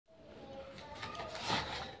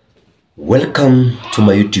Welcome to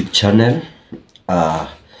my YouTube channel,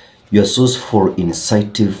 your source for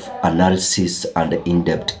incisive analysis and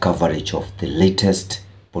in-depth coverage of the latest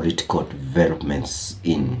political developments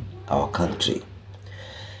in our country.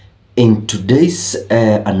 In today's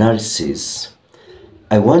analysis,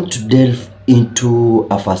 I want to delve into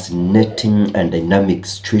a fascinating and dynamic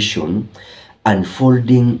situation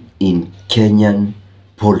unfolding in Kenyan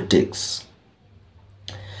politics.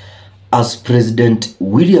 As President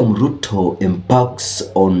William Ruto embarks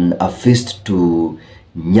on a visit to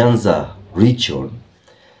Nyanza region,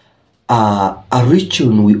 a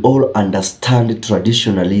region we all understand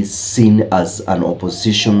traditionally seen as an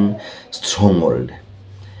opposition stronghold.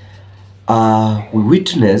 We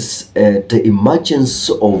witness the emergence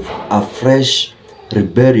of a fresh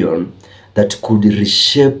rebellion that could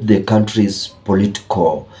reshape the country's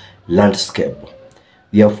political landscape.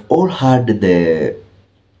 We have all heard the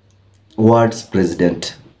words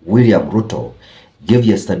President William Ruto gave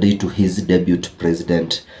yesterday to his deputy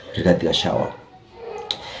president Rigathi Gachagua.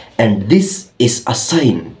 And this is a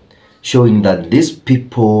sign showing that these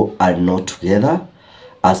people are not together,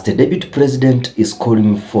 as the deputy president is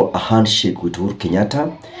calling for a handshake with Uhuru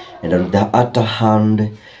Kenyatta, and on the other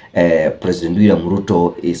hand, President William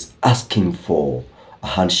Ruto is asking for a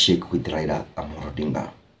handshake with Raila Amolo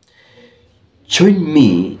Odinga. Join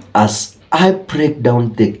me as I break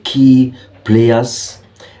down the key players,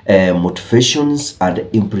 motivations and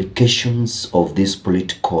implications of this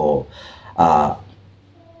political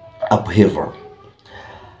upheaval.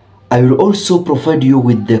 I will also provide you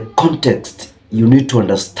with the context you need to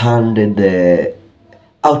understand the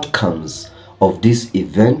outcomes of this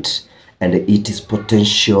event and its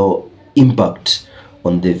potential impact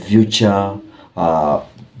on the future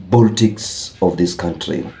politics of this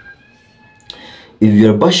country. If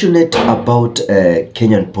you're passionate about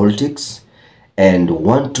Kenyan politics and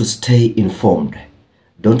want to stay informed,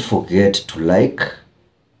 don't forget to like,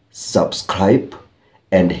 subscribe,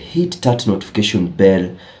 and hit that notification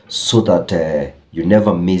bell so that you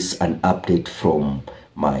never miss an update from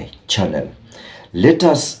my channel. Let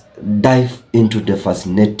us dive into the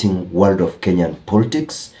fascinating world of Kenyan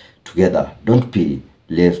politics together. Don't be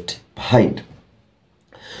left behind.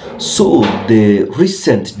 So the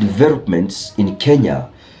recent developments in Kenya,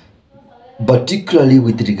 particularly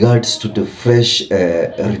with regards to the fresh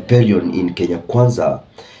rebellion in Kenya Kwanza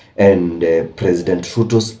and President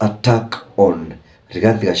Ruto's attack on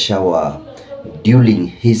Rigathi Gachagua during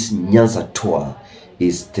his Nyanza tour,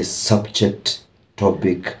 is the subject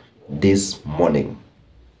topic this morning.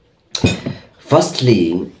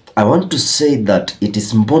 Firstly, I want to say that it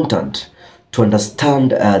is important to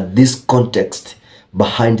understand this context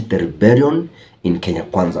behind the rebellion in Kenya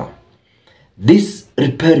Kwanza. This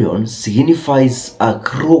rebellion signifies a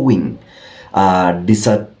growing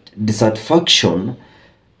dissatisfaction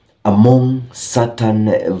among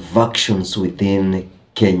certain factions within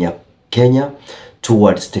Kenya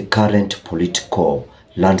towards the current political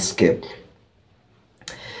landscape.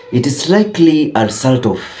 It is likely a result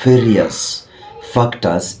of various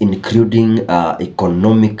factors, including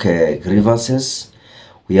economic grievances.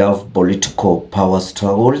 We have political power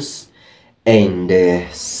struggles and a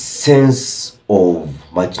sense of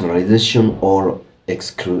marginalization or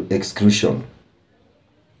exclusion.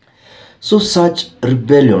 So such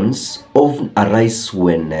rebellions often arise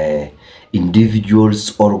when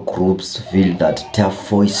individuals or groups feel that their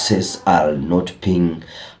voices are not being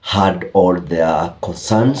heard or their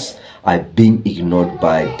concerns are being ignored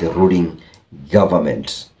by the ruling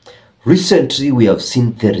government. Recently, we have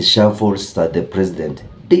seen the reshuffles that the president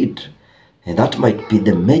did, and that might be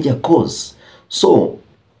the major cause. So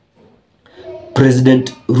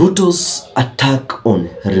President Ruto's attack on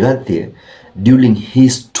Rigathi during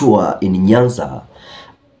his tour in Nyanza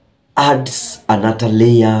adds another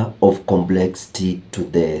layer of complexity to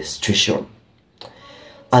the situation.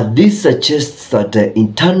 And this suggests that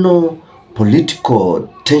internal political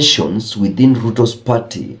tensions within Ruto's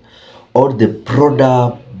party or the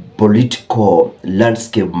broader political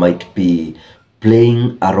landscape might be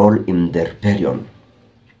playing a role in the rebellion.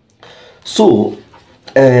 So,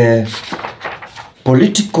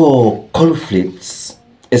 political conflicts,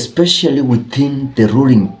 especially within the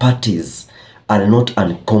ruling parties, are not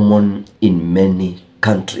uncommon in many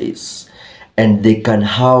countries, and they can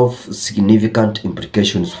have significant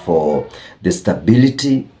implications for the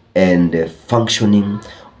stability and functioning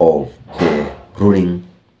of the ruling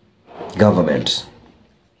government.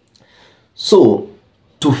 So,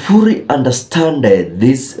 to fully understand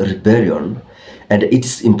this rebellion and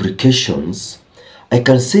its implications, I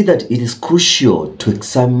can say that it is crucial to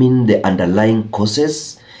examine the underlying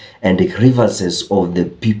causes and the grievances of the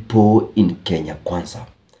people in Kenya Kwanza.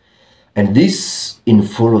 And this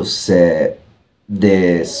involves the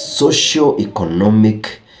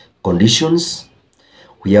socio-economic conditions,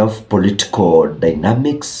 we have political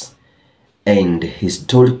dynamics, and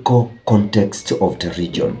historical context of the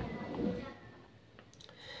region.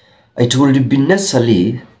 It would be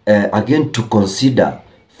necessary again to consider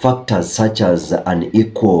factors such as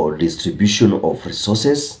unequal distribution of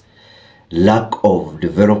resources, lack of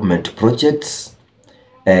development projects,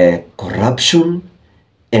 corruption,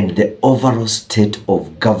 and the overall state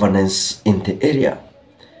of governance in the area.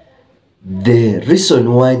 The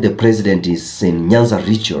reason why the president is in Nyanza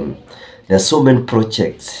region, there are so many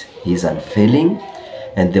projects he's unfailing,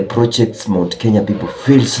 and the projects Mount Kenya people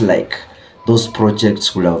feels like those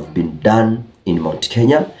projects would have been done in Mount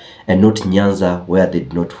Kenya and not Nyanza, where they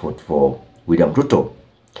did not vote for William Ruto.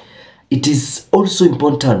 It is also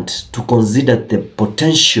important to consider the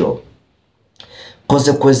potential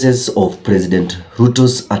consequences of President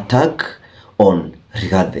Ruto's attack on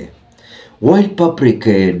Rigathi. While public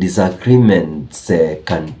disagreements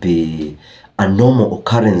can be a normal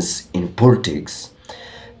occurrence in politics,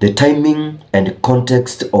 the timing and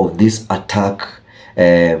context of this attack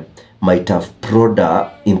might have broader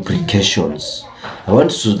implications. I want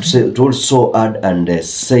to also add and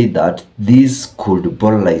say that this could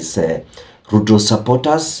polarize Ruto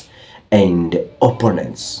supporters and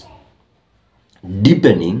opponents,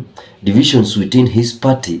 deepening divisions within his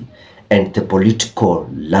party and the political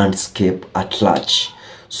landscape at large.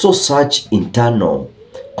 So such internal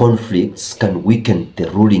conflicts can weaken the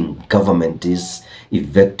ruling government's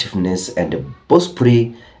effectiveness and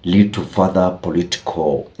possibly lead to further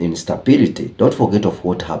political instability. Don't forget of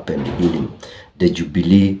what happened during the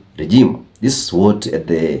Jubilee regime. This is what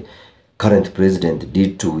the current president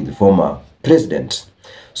did to the former president.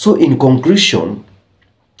 So in conclusion,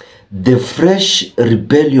 the fresh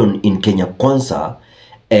rebellion in Kenya Kwanza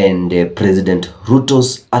and President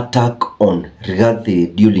Ruto's attack on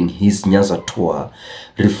Rigathi during his Nyanza tour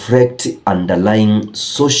reflect underlying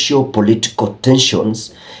socio-political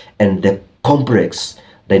tensions and the complex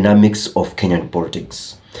dynamics of Kenyan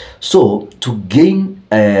politics. So to gain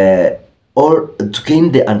the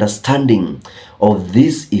understanding of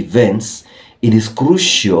these events, it is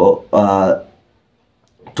crucial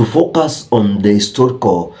to focus on the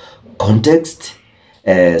historical context,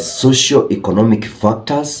 socio-economic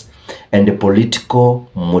factors, and the political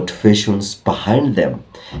motivations behind them.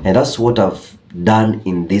 And that's what I've done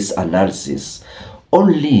in this analysis.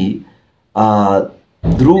 Only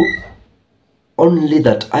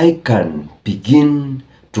that I can begin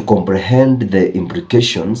to comprehend the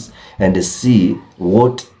implications and see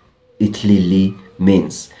what it really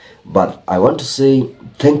means. But I want to say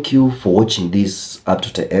thank you for watching this up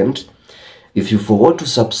to the end. If you forgot to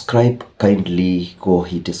subscribe, kindly go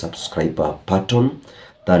hit the subscriber button,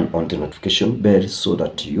 turn on the notification bell so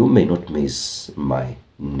that you may not miss my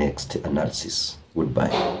next analysis.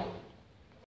 Goodbye.